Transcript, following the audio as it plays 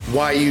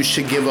Why you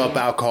should give up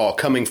alcohol,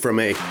 coming from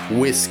a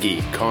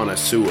whiskey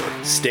connoisseur.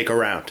 Stick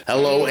around.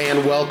 Hello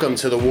and welcome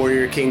to the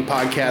Warrior King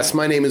podcast.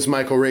 My name is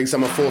Michael Riggs.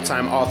 I'm a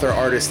full-time author,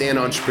 artist, and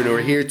entrepreneur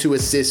here to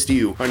assist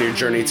you on your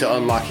journey to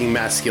unlocking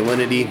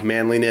masculinity,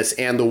 manliness,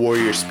 and the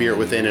warrior spirit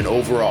within, and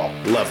overall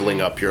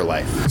leveling up your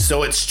life.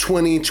 So it's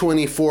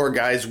 2024,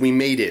 guys. We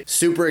made it.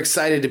 Super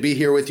excited to be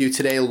here with you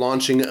today,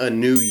 launching a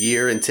new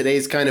year. And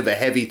today's kind of a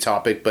heavy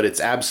topic, but it's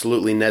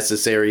absolutely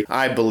necessary,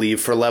 I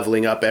believe, for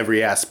leveling up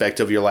every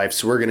aspect of your life.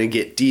 So we're going to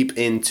get deep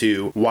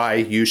into why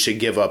you should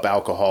give up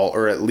alcohol,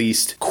 or at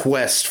least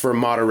quest for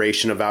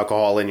moderation of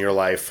alcohol in your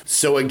life.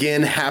 So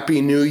again, happy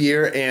new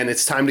year, and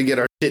it's time to get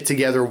our shit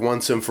together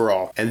once and for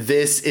all. And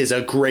this is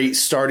a great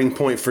starting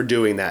point for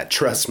doing that.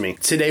 Trust me.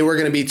 Today we're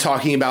going to be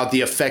talking about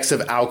the effects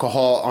of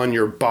alcohol on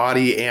your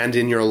body and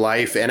in your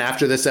life. And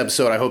after this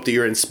episode, I hope that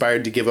you're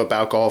inspired to give up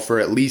alcohol for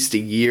at least a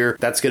year.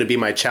 That's going to be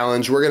my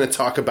challenge. We're going to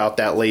talk about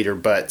that later,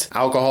 but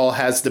alcohol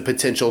has the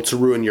potential to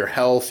ruin your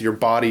health, your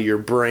body, your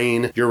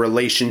brain, your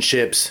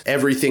relationships,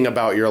 everything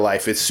about your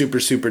life. It's super,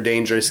 super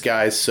dangerous,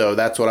 guys. So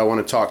that's what I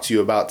want to talk to you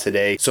about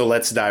today. So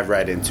let's dive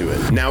right into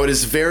it. Now, it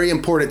is very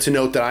important to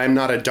note that I'm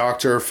not a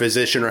doctor,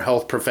 physician, or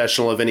health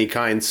professional of any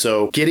kind.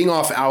 So getting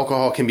off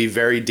alcohol can be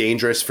very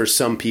dangerous for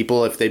some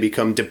people if they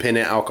become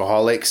dependent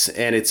alcoholics.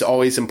 And it's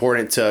always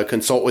important to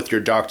consult with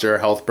your doctor or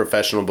health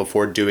professional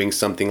before doing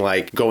something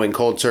like going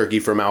cold turkey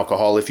from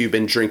alcohol. If you've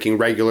been drinking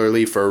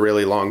regularly for a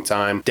really long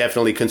time,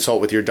 definitely consult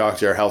with your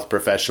doctor or health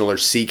professional, or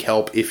seek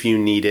help if you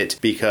need it,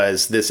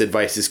 because this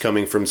advice is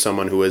coming from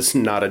someone who is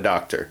not a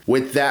doctor.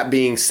 With that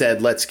being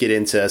said, let's get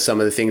into some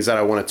of the things that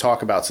I want to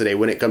talk about today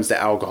when it comes to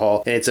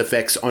alcohol and its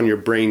effects on your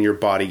brain, your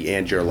body,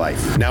 and your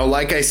life. Now,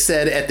 like I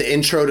said at the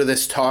intro to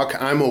this talk,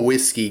 I'm a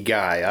whiskey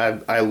guy.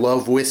 I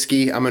love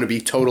whiskey. I'm going to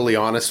be totally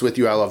honest with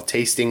you. I love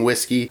tasting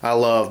whiskey. I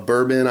love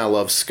bourbon. I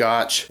love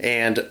scotch.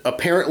 And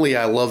apparently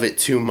I love it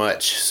too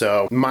much.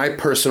 So my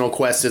personal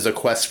quest is a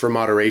quest for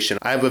moderation.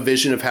 I have a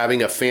vision of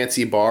having a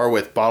fancy bar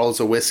with bottles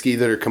of whiskey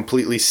that are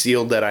completely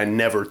sealed that I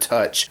never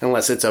touch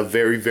unless it's a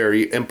very,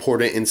 very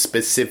important and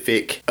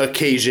specific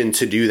occasion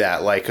to do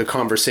that, like a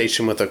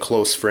conversation with a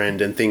close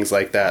friend and things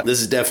like that.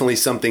 This is definitely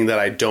something that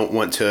I don't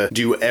want to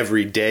do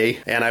every day,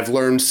 and I've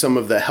learned some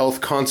of the health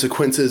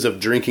consequences of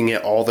drinking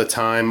it all the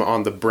time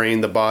on the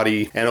brain, the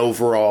body, and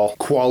overall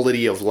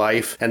quality of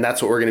life, and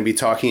that's what we're going to be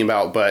talking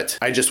about. But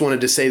I just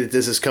wanted to say that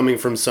this is coming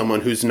from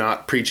someone who's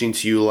not preaching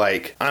to you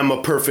like, I'm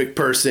a perfect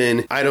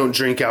person, I don't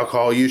drink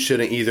alcohol, you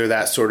shouldn't either,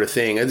 that sort of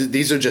thing.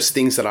 These are just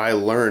things that I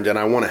learned, and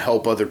I want to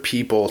help other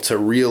people to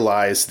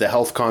realize the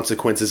health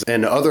consequences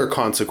and other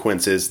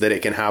consequences that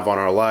it can have on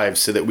our lives,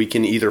 so that we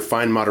can either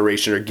find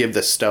moderation or give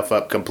this stuff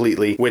up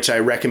completely, which I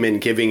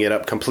recommend giving it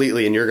up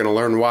completely, and you're going to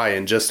learn why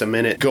in just a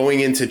minute. Going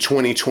into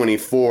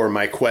 2024,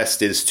 my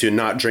quest is to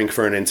not drink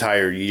for an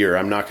entire year.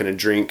 I'm not going to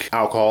drink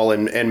alcohol,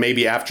 and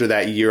maybe after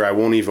that year I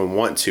won't even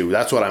want to.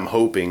 That's what I'm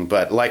hoping.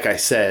 But like I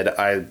said,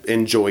 I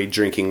enjoy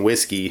drinking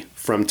whiskey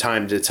from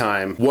time to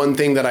time. One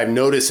thing that I've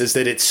noticed is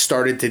that it's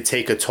started to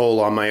take a toll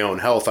on my own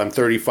health. I'm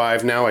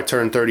 35 now. I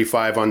turned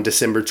 35 on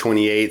December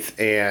 28th,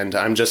 and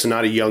I'm just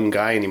not a young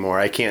guy anymore.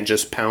 I can't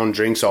just pound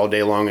drinks all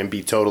day long and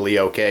be totally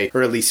okay,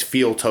 or at least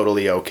feel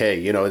totally okay.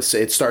 You know,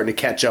 it's starting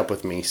to catch up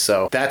with me.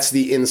 So that's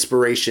the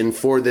inspiration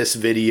for this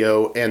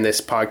video and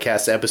this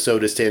podcast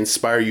episode, is to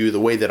inspire you the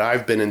way that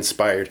I've been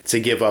inspired to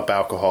give up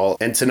alcohol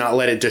and to not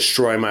let it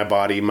destroy my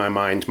body, my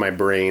mind, my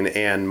brain,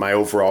 and my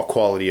overall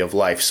quality of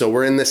life. So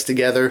we're in this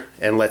together,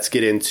 and let's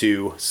get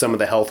into some of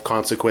the health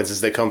consequences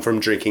that come from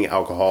drinking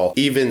alcohol,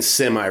 even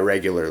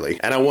semi-regularly.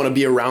 And I want to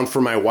be around for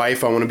my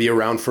wife. I want to be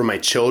around for my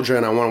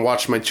children. I want to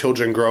watch my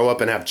children grow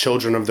up and have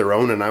children of their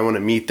own, and I want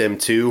to meet them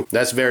too.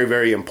 That's very,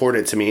 very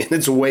important to me. And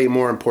it's way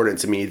more important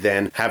to me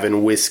than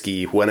having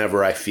whiskey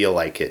whenever I feel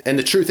like it. And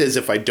the truth is,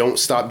 if I don't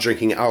stop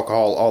drinking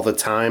alcohol all the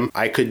time,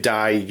 I could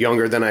die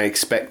younger than I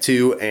expect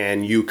to,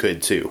 and you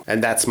could too.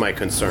 And that's my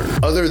concern.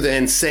 Other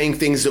than saying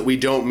things that we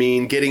don't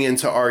mean, getting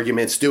into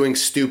arguments, doing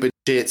stupid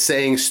shit,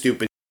 saying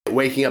stupid,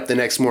 waking up the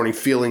next morning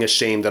feeling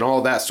ashamed, and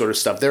all that sort of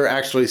stuff, there are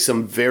actually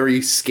some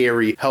very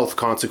scary health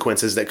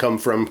consequences that come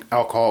from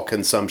alcohol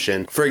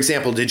consumption. For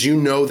example, did you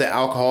know that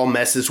alcohol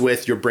messes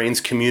with your brain's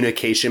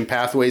communication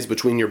pathways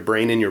between your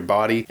brain and your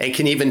body, and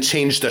can even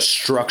change the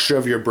structure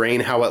of your brain,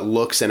 how it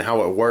looks and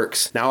how it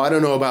works? Now, I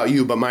don't know about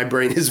you, but my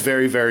brain is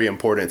very, very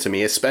important to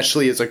me,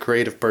 especially as a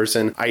creative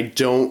person. I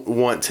don't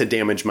want to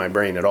damage my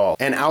brain at all.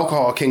 And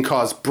alcohol can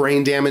cause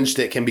brain damage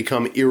that can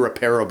become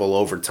irreparable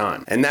over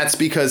time. And that's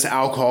because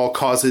alcohol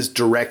causes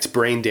direct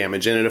brain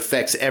damage, and it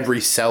affects every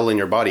cell in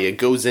your body. It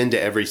goes into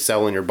every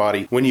cell in your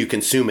body when you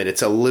consume it.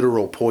 It's a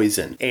literal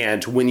poison.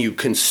 And when you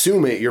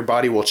consume it, your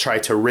body will try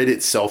to rid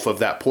itself of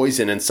that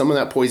poison, and some of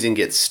that poison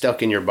gets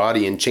stuck in your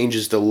body and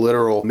changes the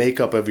literal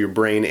makeup of your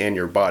brain and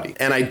your body.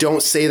 And I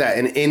don't say that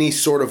in any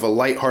sort of a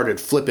lighthearted,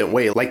 flippant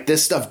way. Like,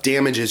 this stuff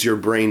damages your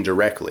brain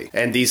directly,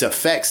 and these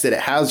effects that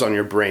it has on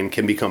your brain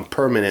can become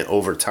permanent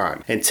over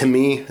time. And to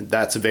me,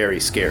 that's very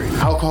scary.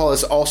 Alcohol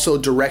is also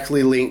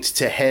directly linked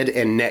to head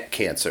and neck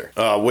cancer.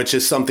 cancer, which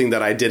is something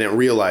that I didn't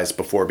realize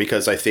before,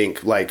 because I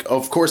think, like,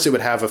 of course it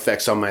would have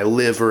effects on my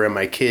liver and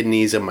my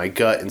kidneys and my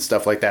gut and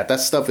stuff like that. That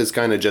stuff is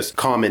kind of just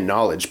common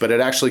knowledge, but it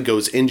actually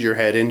goes into your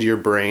head, into your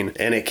brain,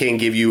 and it can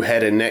give you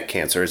head and neck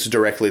cancer. It's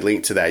directly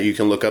linked to that. You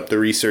can look up the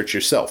research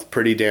yourself.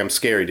 Pretty damn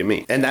scary to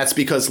me. And that's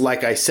because,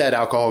 like I said,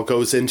 alcohol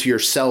goes into your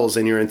cells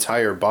in your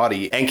entire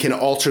body and can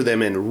alter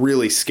them in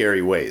really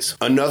scary ways.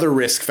 Another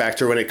risk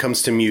factor when it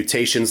comes to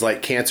mutations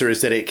like cancer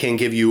is that it can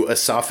give you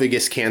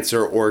esophagus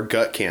cancer or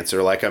gut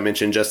cancer, like I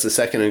mentioned just a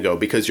second ago,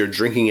 because you're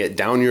drinking it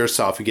down your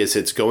esophagus,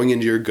 it's going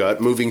into your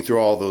gut, moving through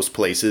all those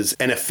places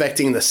and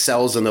affecting the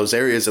cells in those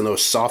areas and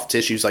those soft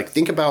tissues. Like,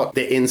 think about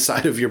the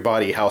inside of your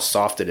body, how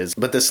soft it is.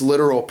 But this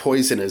literal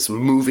poison is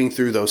moving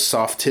through those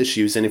soft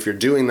tissues, and if you're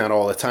doing that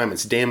all the time,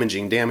 it's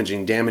damaging,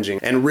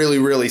 and really,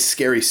 really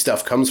scary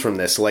stuff comes from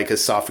this, like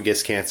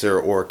esophagus cancer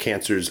or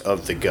cancers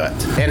of the gut.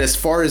 And as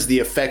far as the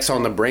effects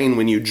on the brain,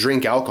 when you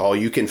drink alcohol,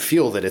 you can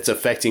feel that it's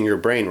affecting your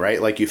brain,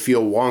 right? Like, you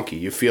feel wonky,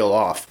 you feel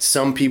off.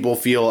 Some people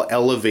feel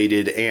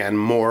elevated and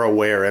more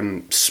aware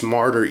and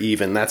smarter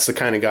even. That's the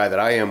kind of guy that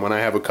I am. When I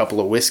have a couple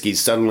of whiskeys,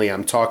 suddenly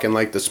I'm talking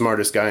like the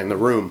smartest guy in the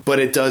room. But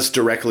it does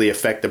directly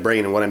affect the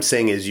brain, and what I'm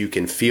saying is you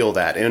can feel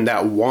that. And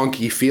that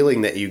wonky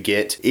feeling that you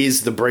get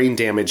is the brain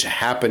damage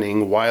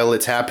happening while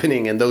it's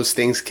happening, and those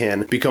things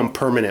can become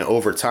permanent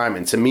over time.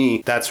 And to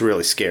me, that's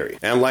really scary.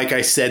 And like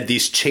I said,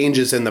 these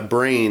changes in the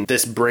brain,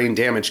 this brain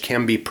damage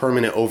can be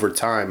permanent over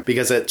time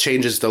because it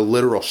changes the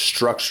literal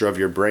structure of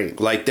your brain.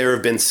 Like, there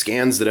have been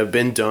scans that have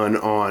been done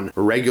on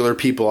regular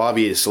people,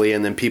 obviously,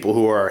 and then people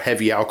who are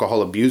heavy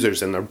alcohol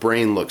abusers, and their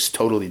brain looks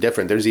totally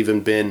different. There's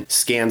even been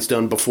scans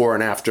done before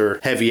and after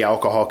heavy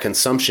alcohol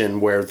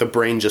consumption where the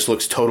brain just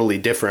looks totally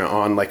different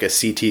on like a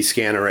CT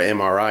scan or an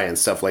MRI and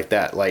stuff like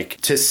that. Like,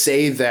 to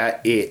say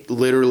that it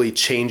literally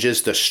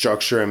changes the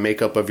structure and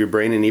makeup of your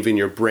brain and even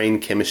your brain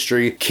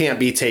chemistry can't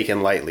be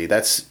taken lightly.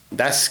 That's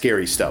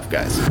scary stuff,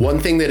 guys. One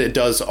thing that it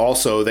does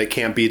also that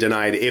can't be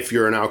denied if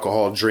you're an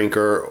alcohol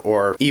drinker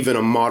or even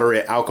a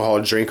moderate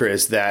alcohol drinker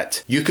is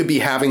that you could be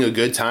having a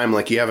good time.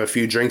 Like, you have a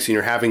few drinks and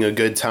you're having a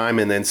good time,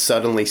 and then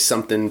suddenly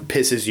something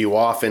pisses you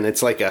off and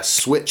it's like a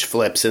switch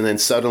flips, and then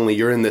suddenly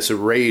you're in this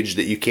rage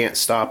that you can't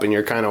stop, and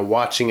you're kind of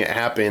watching it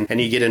happen,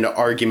 and you get into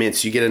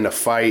arguments, you get into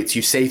fights,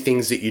 you say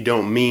things that you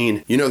don't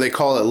mean. You know, they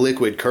call it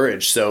liquid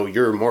courage, so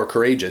you're more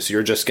courageous.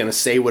 You're just gonna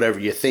say whatever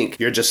you think.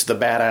 You're just the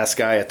badass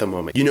guy at the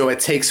moment. You know, it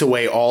takes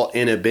away all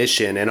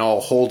inhibition and all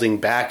holding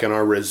back and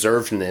our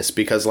reservedness,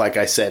 because like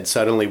I said,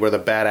 suddenly we're the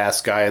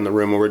badass guy in the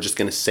room and we're just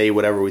going to say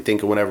whatever we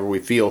think and whatever we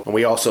feel, and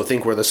we also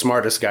think we're the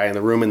smartest guy in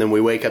the room, and then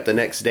we wake up the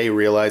next day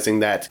realizing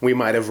that we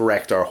might have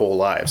wrecked our whole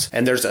lives.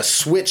 And there's a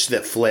switch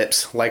that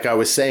flips, like I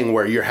was saying,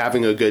 where you're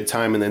having a good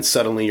time and then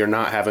suddenly you're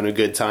not having a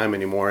good time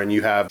anymore, and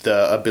you have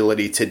the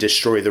ability to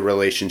destroy the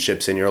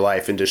relationships in your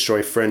life and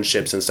destroy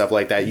friendships and stuff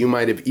like that. You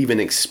might have even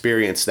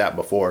experienced that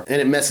before,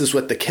 and it messes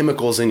with the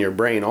chemicals in your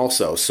brain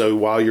also. So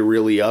while you're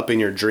really up and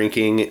you're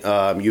drinking,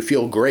 you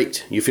feel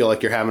great. You feel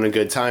like you're having a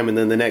good time, and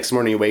then the next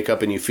morning you wake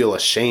up and you feel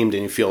ashamed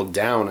and you feel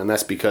down, and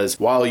that's because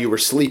while you were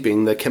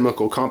sleeping, the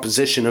chemical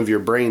composition of your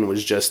brain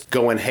was just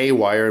going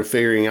haywire and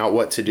figuring out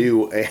what to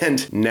do,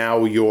 and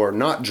now you're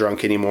not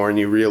drunk anymore and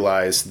you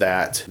realize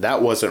that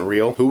that wasn't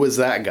real. Who was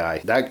that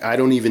guy? I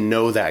don't even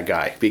know that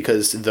guy,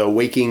 because the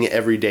waking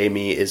everyday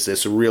me is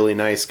this really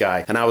nice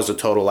guy, and I was a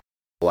total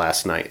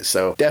last night.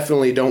 So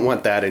definitely don't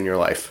want that in your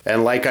life.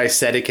 And like I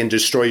said, it can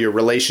destroy your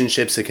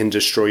relationships, it can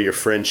destroy your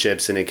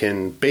friendships, and it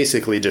can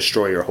basically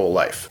destroy your whole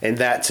life. And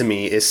that to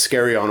me is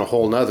scary on a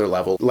whole nother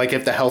level. Like,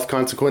 if the health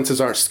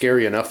consequences aren't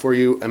scary enough for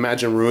you,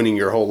 imagine ruining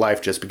your whole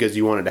life just because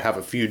you wanted to have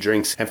a few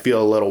drinks and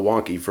feel a little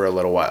wonky for a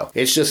little while.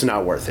 It's just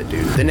not worth it,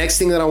 dude. The next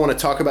thing that I want to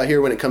talk about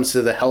here when it comes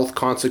to the health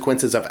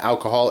consequences of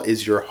alcohol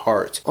is your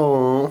heart.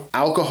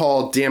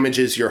 Alcohol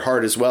damages your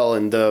heart as well,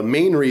 and the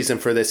main reason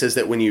for this is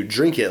that when you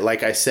drink it,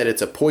 like I said,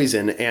 it's a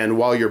poison, and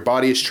while your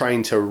body is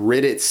trying to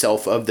rid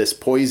itself of this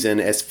poison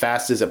as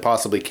fast as it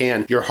possibly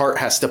can, your heart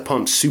has to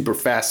pump super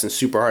fast and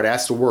super hard. It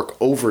has to work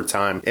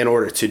overtime in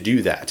order to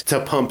do that, to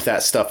pump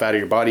that stuff out of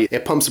your body.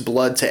 It pumps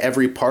blood to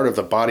every part of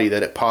the body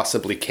that it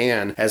possibly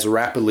can as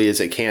rapidly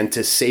as it can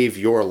to save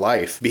your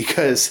life,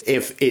 because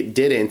if it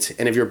didn't,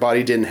 and if your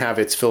body didn't have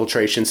its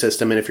filtration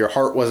system, and if your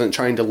heart wasn't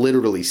trying to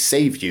literally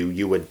save you,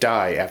 you would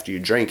die after you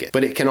drank it.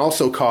 But it can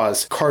also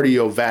cause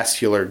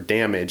cardiovascular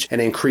damage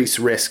and increase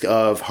risk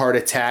of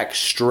heart attack,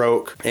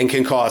 stroke, and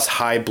can cause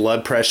high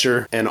blood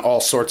pressure and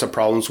all sorts of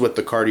problems with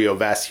the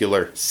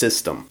cardiovascular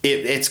system.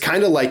 It's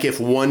kind of like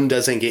if one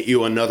doesn't get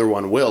you, another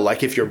one will.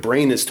 Like, if your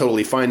brain is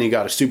totally fine, you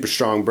got a super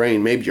strong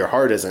brain, maybe your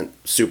heart isn't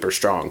super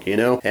strong, you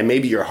know? And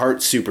maybe your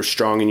heart's super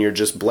strong and you're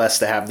just blessed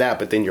to have that,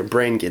 but then your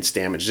brain gets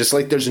damaged. Just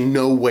like there's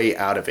no way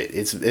out of it.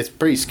 It's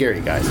pretty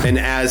scary, guys. And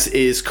as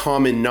is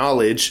common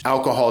knowledge,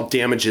 alcohol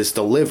damages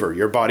the liver,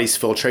 your body's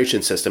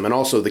filtration system, and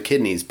also the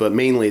kidneys, but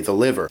mainly the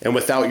liver. And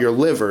without your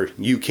liver,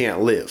 you can't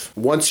can't live.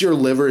 Once your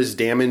liver is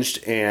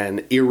damaged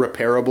and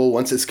irreparable,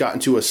 once it's gotten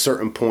to a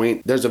certain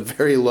point, there's a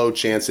very low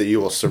chance that you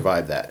will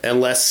survive that.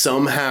 Unless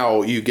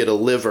somehow you get a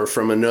liver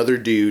from another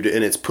dude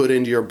and it's put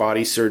into your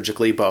body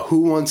surgically, but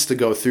who wants to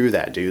go through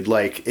that, dude?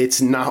 Like,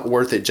 it's not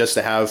worth it just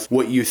to have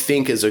what you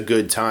think is a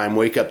good time,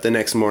 wake up the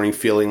next morning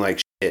feeling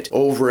like it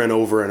over and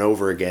over and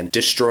over again,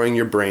 destroying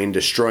your brain,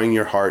 destroying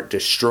your heart,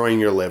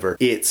 destroying your liver.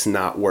 It's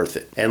not worth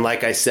it. And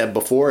like I said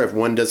before, if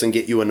one doesn't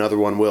get you, another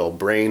one will.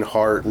 Brain,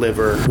 heart,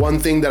 liver. One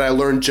thing that I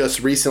learned just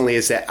recently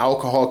is that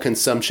alcohol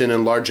consumption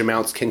in large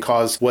amounts can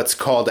cause what's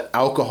called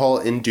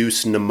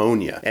alcohol-induced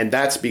pneumonia. And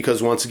that's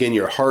because, once again,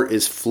 your heart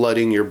is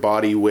flooding your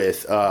body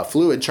with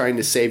fluid trying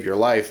to save your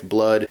life,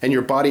 blood, and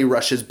your body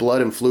rushes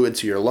blood and fluid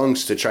to your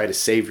lungs to try to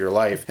save your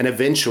life. And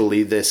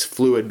eventually this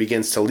fluid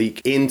begins to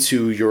leak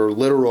into your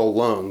literal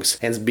lungs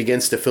and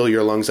begins to fill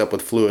your lungs up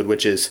with fluid,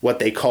 which is what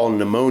they call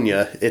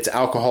pneumonia. It's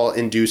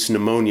alcohol-induced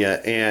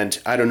pneumonia, and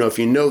I don't know if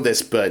you know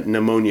this, but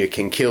pneumonia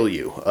can kill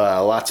you.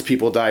 Lots of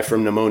people die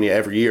from pneumonia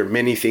every year.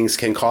 Many things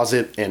can cause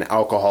it, and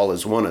alcohol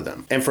is one of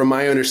them. And from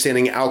my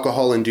understanding,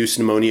 alcohol-induced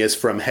pneumonia is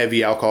from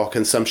heavy alcohol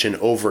consumption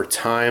over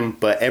time,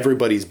 but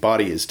everybody's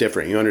body is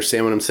different. You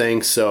understand what I'm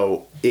saying?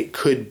 So it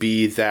could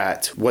be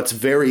that what's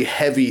very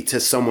heavy to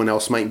someone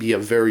else might be a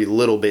very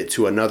little bit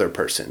to another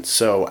person.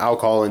 So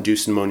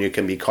alcohol-induced pneumonia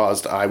can be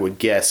caused, I would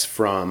guess,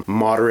 from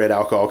moderate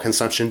alcohol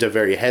consumption to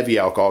very heavy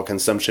alcohol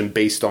consumption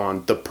based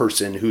on the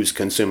person who's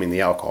consuming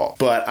the alcohol.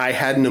 But I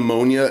had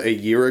pneumonia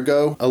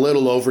a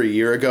little over a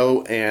year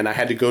ago, and I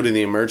had to go to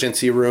the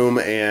emergency room,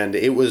 and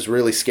it was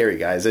really scary,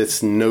 guys.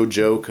 It's no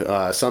joke.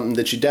 Something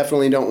that you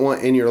definitely don't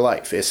want in your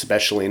life,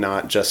 especially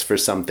not just for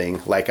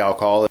something like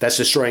alcohol. That's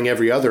destroying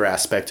every other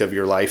aspect of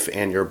your life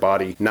and your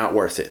body. Not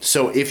worth it.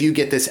 So if you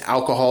get this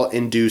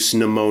alcohol-induced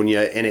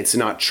pneumonia and it's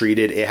not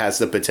treated, it has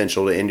the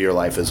potential to end your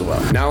life as well.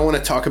 Now I want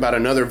to talk about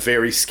another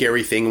very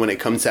scary thing when it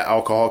comes to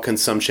alcohol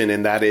consumption,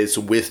 and that is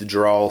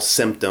withdrawal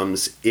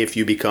symptoms if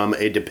you become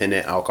a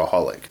dependent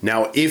alcoholic.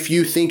 Now, if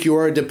you think you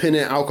are a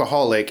dependent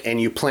alcoholic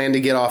and you plan to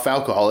get off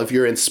alcohol, if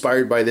you're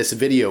inspired by this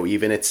video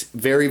even, it's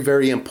very,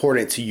 very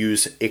important to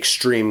use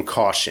extreme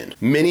caution.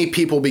 Many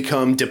people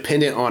become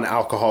dependent on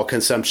alcohol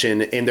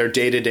consumption in their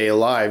day-to-day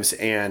lives,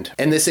 and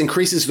this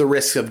increases the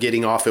risk of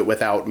getting off it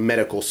without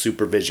medical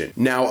supervision.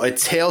 Now, a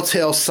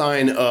telltale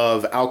sign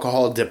of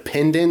alcohol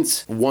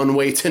dependence, one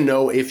way to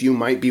know if you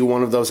might be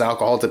one of those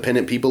alcohol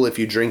dependent people if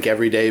you drink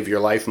every day of your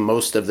life,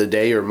 most of the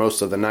day or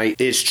most of the night,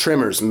 is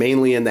tremors,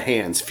 mainly in the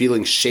hands,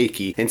 feeling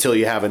shaky until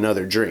you have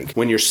another drink.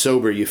 When you're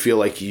sober, you feel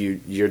like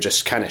you're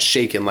just kind of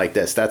shaking like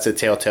this. That's a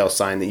telltale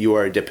sign that you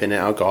are a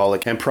dependent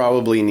alcoholic and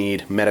probably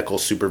need medical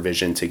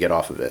supervision to get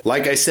off of it.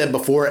 Like I said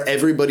before,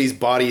 everybody's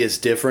body is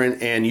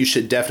different, and you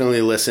should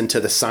definitely listen to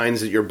the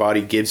signs that your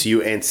body gives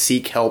you and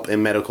seek help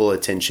and medical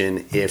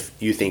attention if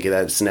you think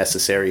that's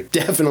necessary.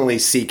 Definitely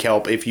seek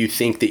help if you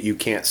think that you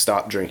can't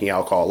stop drinking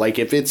alcohol. Like,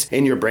 if it's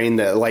in your brain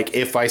that, like,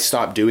 if I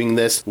stop doing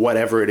this,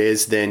 whatever it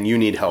is, then you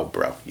need help,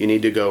 bro. You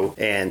need to go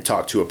and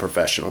talk to a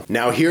professional.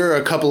 Now, here are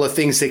a couple of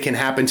things that can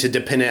happen to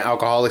dependent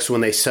alcoholics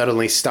when they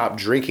suddenly stop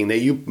drinking that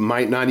you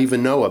might not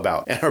even know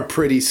about and are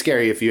pretty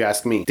scary if you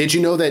ask me. Did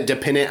you know that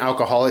dependent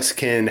alcoholics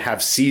can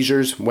have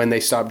seizures when they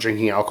stop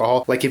drinking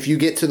alcohol? Like, if you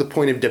get to the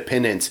point of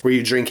dependence where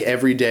you drink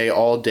every day,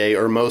 all day,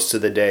 or most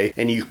of the day,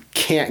 and you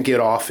can't get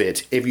off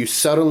it, if you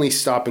suddenly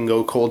stop and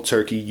go cold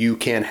turkey, you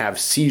can have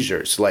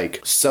seizures, like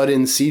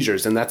sudden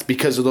seizures, and that's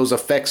because of those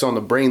effects on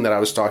the brain that I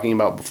was talking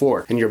about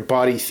before, and your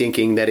body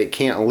thinking that it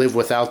can't live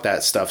without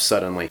that stuff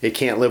suddenly. It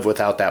can't live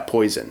without that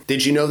poison.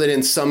 Did you know that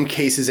in some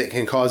cases it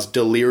can cause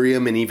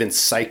delirium and even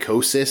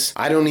psychosis?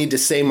 I don't need to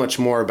say much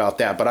more about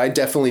that, but I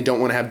definitely don't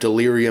want to have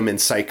delirium and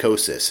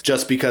psychosis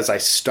just because I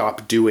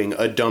stopped doing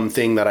a dumb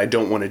thing that I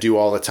don't want to do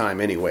all the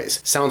time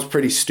anyways. Sounds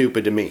pretty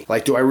stupid to me.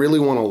 Like, do I really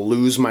want to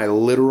lose my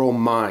literal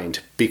mind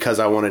because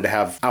I wanted to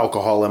have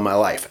alcohol in my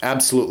life?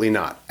 Absolutely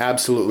not.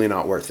 Absolutely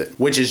not worth it.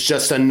 Which is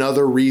just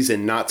another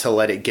reason not to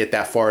let it get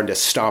that far and to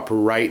stop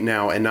right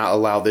now and not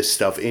allow this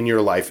stuff in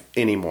your life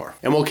anymore.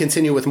 And we'll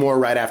continue with more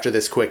right after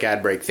this quick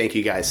ad break. Thank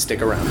you guys.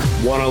 Stick around.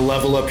 Want to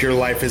level up your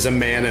life as a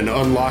man and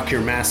unlock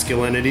your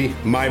masculinity?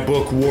 My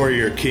book,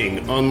 Warrior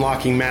King,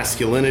 Unlocking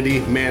Masculinity,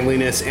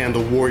 Manliness, and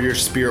the Warrior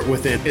Spirit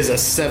Within, is a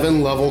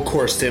 7-level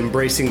course to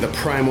embracing the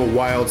primal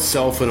wild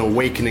self and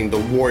awakening the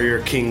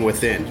Warrior King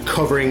within,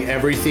 covering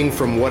everything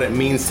from what it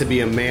means to be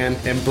a man,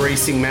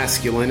 embracing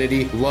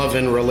masculinity, love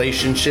and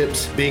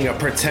relationships, being a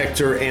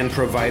protector and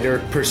provider,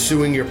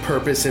 pursuing your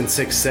purpose and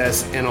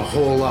success, and a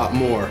whole lot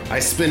more. I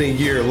spent a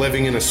year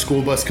living in a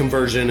school bus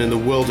conversion in the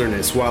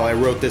wilderness while I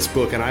wrote this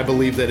book, and I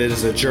believe that it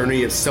is a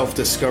journey of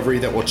self-discovery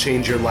that will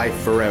change your life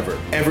forever.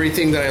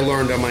 Everything that I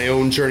learned on my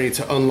own journey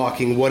to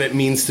unlocking what it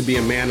means to be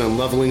a man and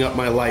leveling up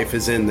my life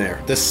is in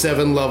there. The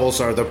 7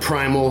 levels are the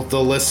primal,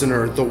 the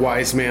listener, the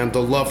wise man,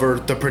 the lover,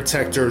 the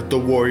protector, the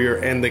warrior,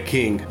 and the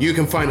king. You can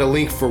can find a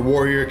link for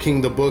Warrior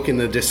King the book in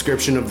the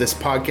description of this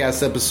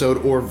podcast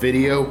episode or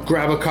video.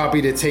 Grab a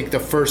copy to take the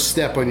first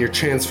step on your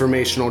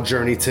transformational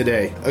journey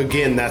today.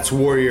 Again, that's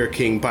Warrior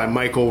King by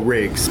Michael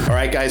Riggs. All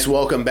right, guys,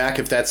 welcome back.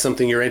 If that's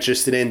something you're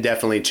interested in,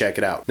 definitely check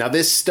it out. Now,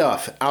 this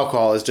stuff,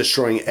 alcohol, is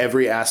destroying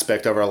every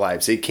aspect of our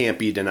lives. It can't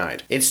be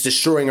denied. It's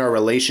destroying our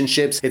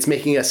relationships. It's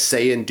making us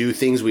say and do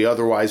things we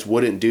otherwise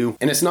wouldn't do.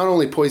 And it's not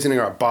only poisoning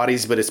our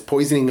bodies, but it's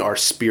poisoning our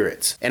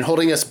spirits and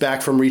holding us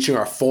back from reaching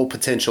our full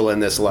potential in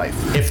this life.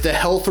 If the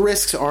health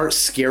risks aren't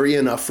scary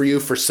enough for you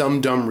for some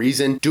dumb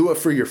reason, do it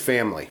for your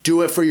family.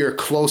 Do it for your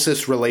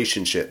closest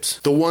relationships.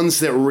 The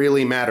ones that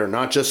really matter,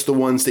 not just the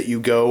ones that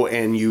you go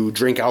and you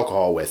drink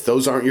alcohol with.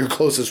 Those aren't your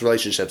closest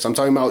relationships. I'm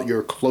talking about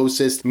your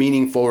closest,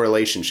 meaningful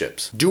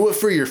relationships. Do it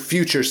for your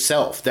future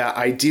self, that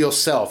ideal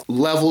self,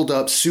 leveled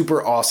up,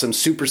 super awesome,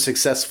 super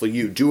successful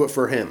you. Do it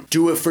for him.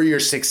 Do it for your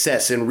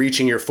success in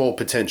reaching your full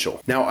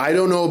potential. Now, I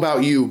don't know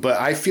about you, but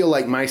I feel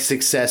like my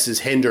success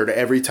is hindered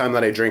every time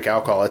that I drink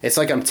alcohol. It's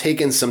like I'm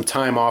taking some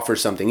time off or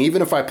something.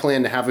 Even if I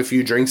plan to have a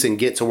few drinks and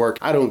get to work,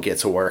 I don't get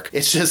to work.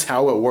 It's just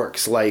how it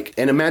works.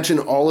 And imagine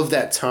all of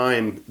that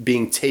time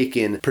being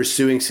taken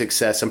pursuing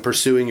success and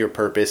pursuing your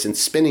purpose and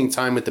spending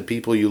time with the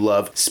people you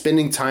love,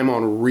 spending time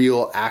on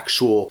real,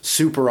 actual,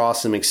 super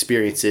awesome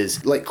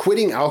experiences. Like,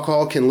 quitting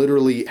alcohol can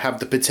literally have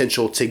the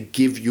potential to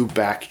give you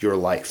back your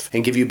life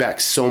and give you back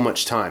so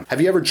much time. Have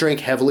you ever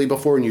drank heavily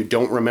before and you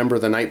don't remember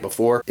the night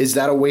before? Is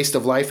that a waste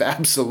of life?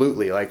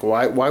 Absolutely.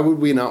 Why would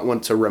we not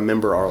want to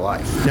remember our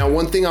life? Now,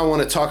 one thing I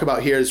want to talk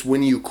about here is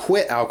when you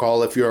quit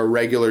alcohol, if you're a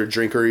regular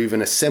drinker or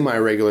even a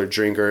semi-regular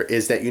drinker,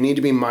 is that you need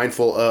to be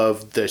mindful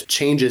of the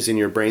changes in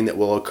your brain that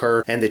will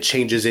occur and the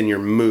changes in your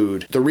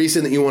mood. The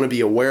reason that you want to be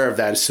aware of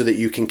that is so that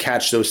you can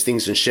catch those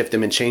things and shift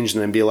them and change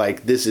them and be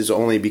like, this is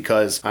only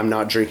because I'm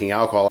not drinking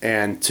alcohol,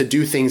 and to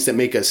do things that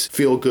make us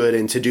feel good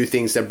and to do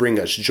things that bring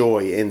us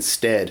joy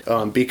instead.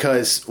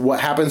 Because what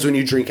happens when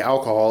you drink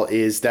alcohol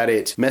is that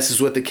it messes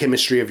with the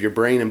chemistry of your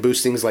brain and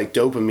boosts things like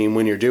dopamine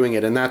when you're doing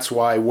it. And that's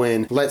why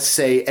when, let's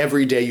say,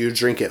 every day you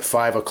drink at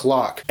 5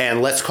 o'clock,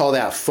 and let's call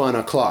that fun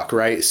o'clock,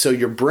 right? So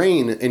your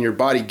brain and your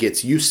body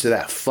gets used to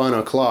that fun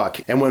o'clock.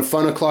 And when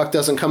fun o'clock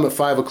doesn't come at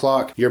 5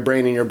 o'clock, your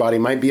brain and your body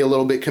might be a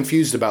little bit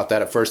confused about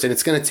that at first. And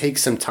it's going to take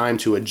some time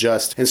to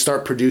adjust and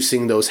start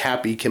producing those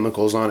happy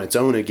chemicals on its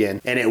own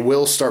again. And it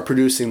will start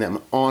producing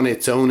them on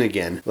its own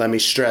again. Let me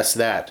stress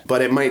that.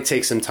 But it might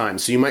take some time.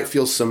 So you might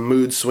feel some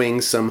mood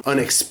swings, some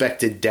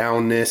unexpected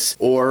downness,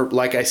 or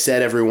like I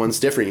said, everyone's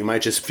different. You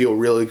might just feel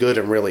really good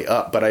and really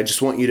up. But I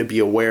just want you to be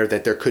aware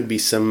that there could be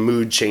some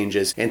mood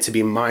changes and to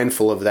be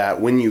mindful of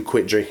that when you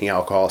quit drinking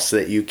alcohol so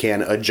that you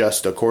can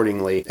adjust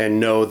accordingly and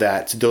know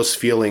that those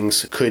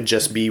feelings could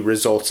just be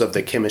results of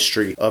the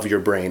chemistry of your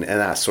brain and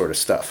that sort of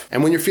stuff.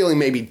 And when you're feeling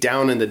maybe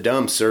down in the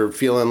dumps or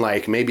feeling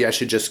like maybe I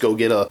should just go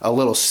get a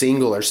little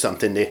single or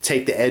something to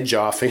take the edge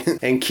off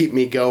and keep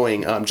me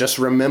going, just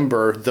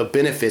remember the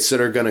benefits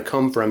that are going to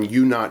come from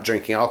you not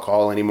drinking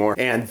alcohol anymore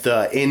and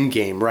the end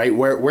game, right?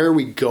 Where are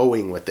we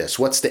going with this?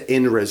 What's the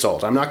end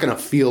result? I'm not going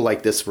to feel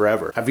like this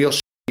forever. I feel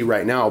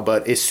right now,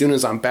 but as soon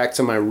as I'm back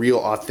to my real,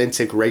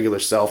 authentic, regular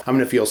self, I'm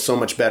going to feel so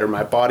much better.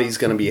 My body's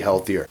going to be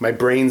healthier. My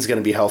brain's going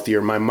to be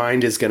healthier. My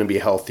mind is going to be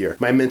healthier.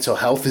 My mental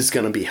health is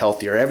going to be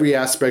healthier. Every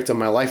aspect of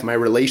my life, my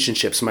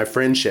relationships, my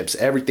friendships,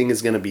 everything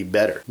is going to be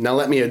better. Now,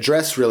 let me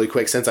address really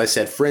quick, since I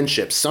said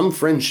friendships, some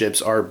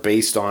friendships are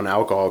based on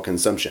alcohol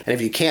consumption. And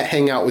if you can't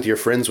hang out with your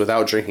friends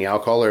without drinking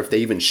alcohol, or if they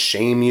even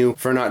shame you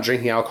for not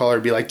drinking alcohol, or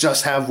be like,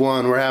 just have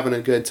one, we're having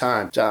a good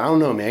time. I don't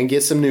know, man,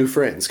 get some new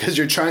friends, because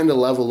you're trying to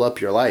level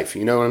up your life.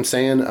 You know what I'm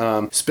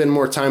saying? Spend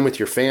more time with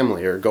your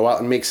family, or go out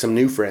and make some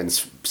new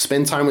friends.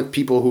 Spend time with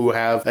people who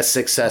have a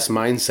success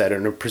mindset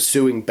and are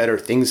pursuing better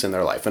things in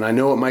their life. And I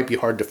know it might be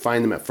hard to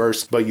find them at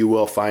first, but you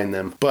will find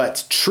them.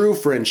 But true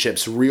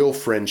friendships, real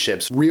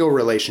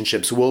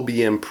relationships will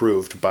be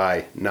improved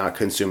by not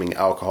consuming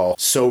alcohol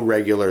so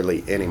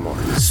regularly anymore.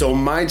 So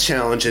my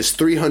challenge is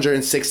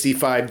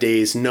 365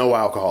 days, no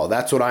alcohol.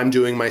 That's what I'm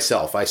doing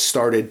myself. I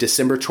started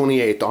December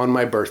 28th on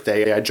my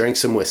birthday. I drank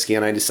some whiskey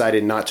and I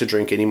decided not to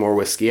drink any more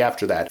whiskey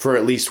after that for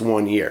at least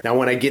 1 year. Now,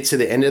 when I get to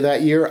the end of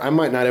that year, I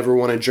might not ever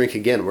want to drink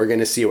again. We're going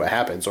to see what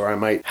happens. Or I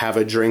might have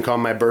a drink on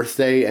my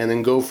birthday and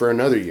then go for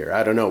another year.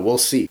 I don't know. We'll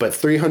see. But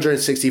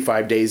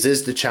 365 days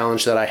is the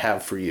challenge that I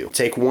have for you.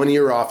 Take 1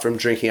 year off from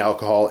drinking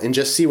alcohol and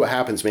just see what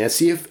happens, man.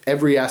 See if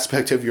every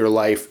aspect of your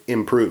life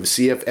improves.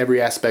 See if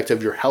every aspect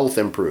of your health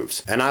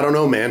improves. And I don't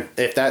know, man.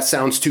 If that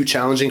sounds too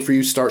challenging for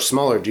you, start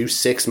smaller. Do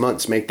 6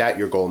 months. Make that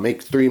your goal.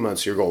 Make 3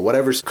 months your goal.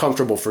 Whatever's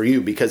comfortable for you,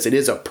 because it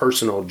is a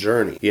personal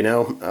journey. You're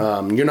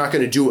not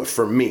going to do it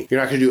for me. You're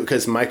not going to do it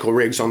because Michael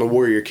Riggs on the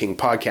Warrior King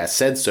podcast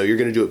said so. You're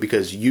going to do it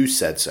because you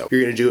said so.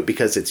 You're going to do it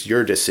because it's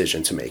your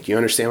decision to make. You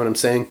understand what I'm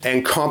saying?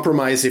 And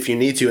compromise if you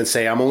need to and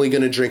say, I'm only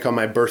going to drink on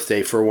my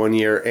birthday for 1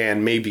 year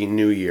and maybe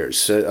New Year's.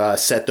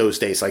 Set those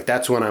days. Like,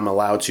 that's when I'm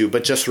allowed to.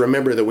 But just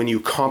remember that when you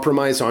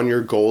compromise on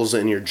your goals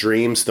and your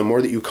dreams, the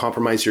more that you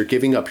compromise, you're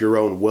giving up your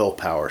own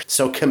willpower.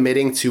 So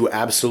committing to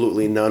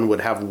absolutely none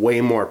would have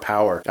way more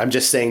power. I'm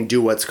just saying,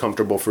 do what's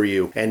comfortable for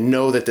you and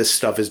know that this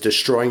stuff is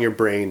destroying your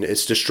brain.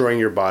 It's destroying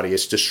your body.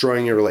 It's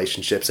destroying your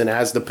relationships, and it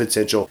has the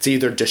potential to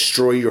either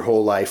destroy your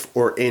whole life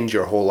or end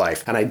your whole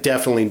life. And I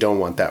definitely don't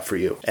want that for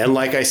you. And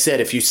like I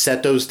said, if you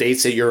set those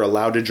dates that you're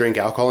allowed to drink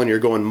alcohol and you're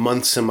going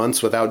months and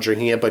months without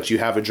drinking it, but you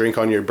have a drink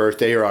on your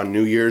birthday or on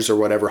New Year's or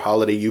whatever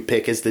holiday you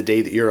pick as the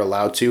day that you're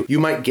allowed to, you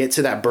might get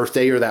to that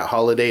birthday or that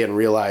holiday and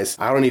realize,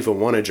 I don't even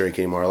want to drink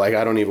anymore. Like,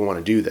 I don't even want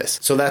to do this.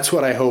 So that's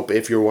what I hope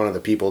if you're one of the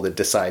people that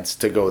decides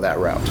to go that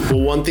route.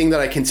 Well, one thing that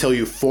I can tell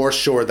you for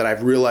sure that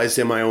I've realized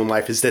in my own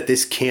life is that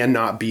this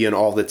cannot be an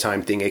all the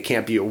time thing. It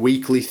can't be a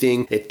weekly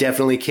thing. It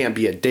definitely can't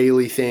be a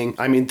daily thing.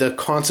 I mean, the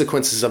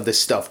consequences of this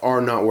stuff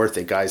are not worth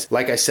it, guys.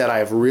 Like I said, I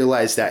have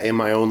realized that in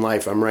my own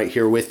life. I'm right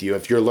here with you.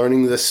 If you're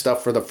learning this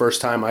stuff for the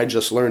first time, I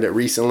just learned it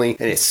recently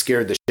and it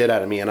scared the shit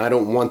out of me, and I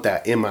don't want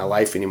that in my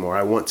life anymore.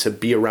 I want to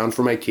be around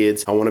for my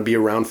kids. I want to be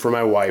around for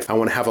my wife. I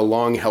want to have a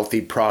long,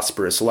 healthy,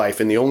 prosperous life,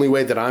 and the only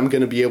way that I'm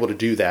going to be able to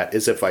do that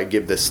is if I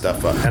give this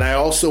stuff up. And I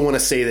also want to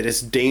say that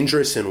it's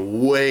dangerous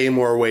in way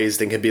more ways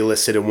than can be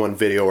listed in one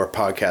video or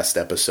podcast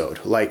episode.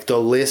 Like, the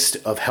list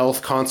of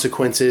health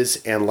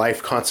consequences and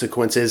life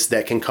consequences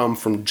that can come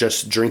from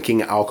just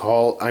drinking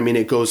alcohol, I mean,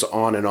 it goes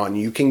on and on.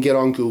 You can get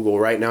on Google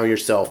right now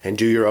yourself and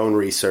do your own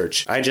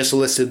research. I just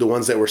listed the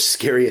ones that were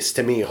scariest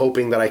to me,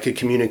 hoping that I could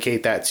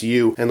communicate that to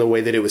you in the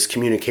way that it was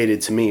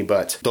communicated to me.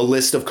 But the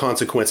list of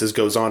consequences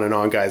goes on and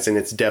on, guys, and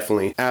it's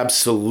definitely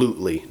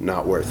absolutely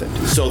not worth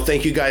it. So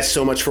thank you guys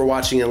so much for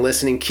watching and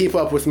listening. Keep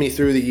up with me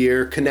through the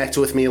year. Connect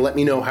with me. Let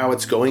me know how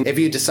it's going. If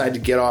you decide to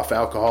get off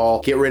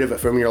alcohol, get rid of it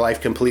from your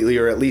life completely,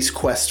 or at least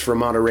quest for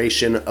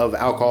moderation of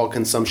alcohol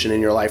consumption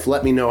in your life,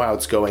 let me know how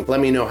it's going. Let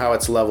me know how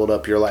it's leveled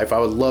up your life. I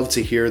would love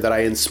to hear that I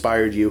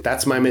inspired you.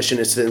 That's my mission,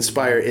 is to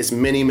inspire as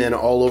many men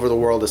all over the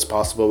world as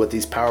possible with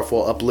these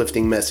powerful,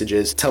 uplifting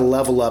messages to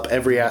level up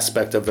every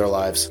aspect of their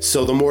lives.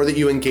 So the more that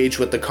you engage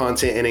with the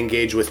content and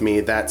engage with me,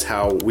 that's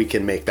how we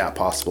can make that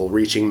possible,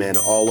 reaching men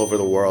all over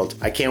the world.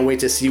 I can't wait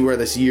to see where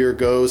this year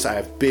goes. I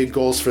have big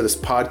goals for this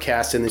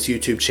podcast and this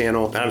YouTube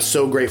channel, and I'm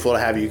so grateful to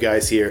have you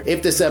guys here.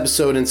 If this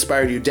episode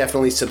inspired you,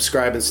 definitely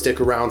subscribe and stick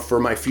around for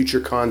my future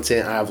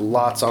content. I have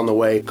lots on the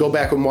way. Go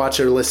back and watch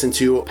or listen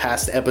to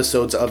past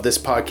episodes of this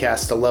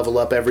podcast to level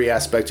up every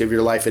aspect of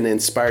your life and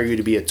inspire you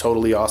to be a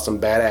totally awesome,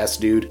 badass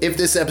dude. If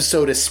this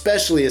episode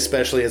especially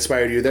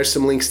inspired you, there's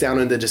some links down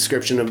in the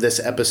description of this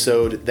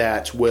episode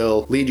that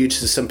will lead you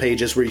to some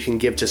pages where you can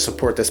give to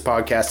support this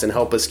podcast and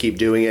help us keep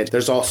doing it.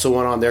 There's also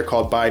one on there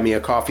called Buy Me a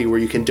Coffee where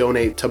you can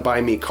donate to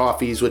buy me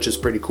coffees, which is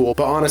pretty cool.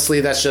 But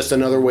honestly, that's just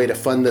another way to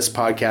fund this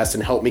podcast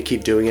and help me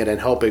keep doing it and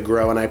help it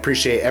grow. And I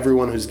appreciate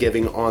everyone who's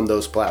giving on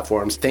those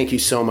platforms. Thank you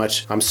so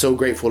much. I'm so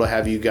grateful to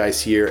have you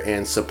guys here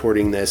and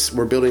supporting this.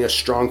 We're building a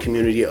strong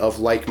community of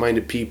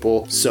like-minded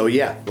people. So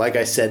yeah, like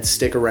I said,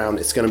 stick around.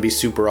 It's going to be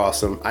super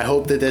awesome. I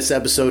hope that this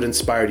episode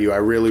inspired you. I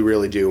really,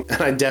 really do.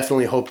 And I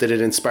definitely hope that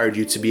it inspired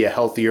you to be a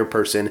healthier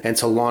person and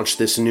to launch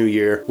this new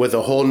year with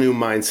a whole new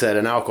mindset,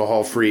 an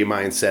alcohol-free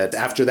mindset.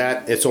 After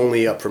that, it's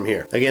only up from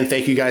here. Again,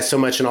 thank you guys so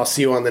much, and I'll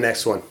see you on the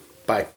next one. Bye.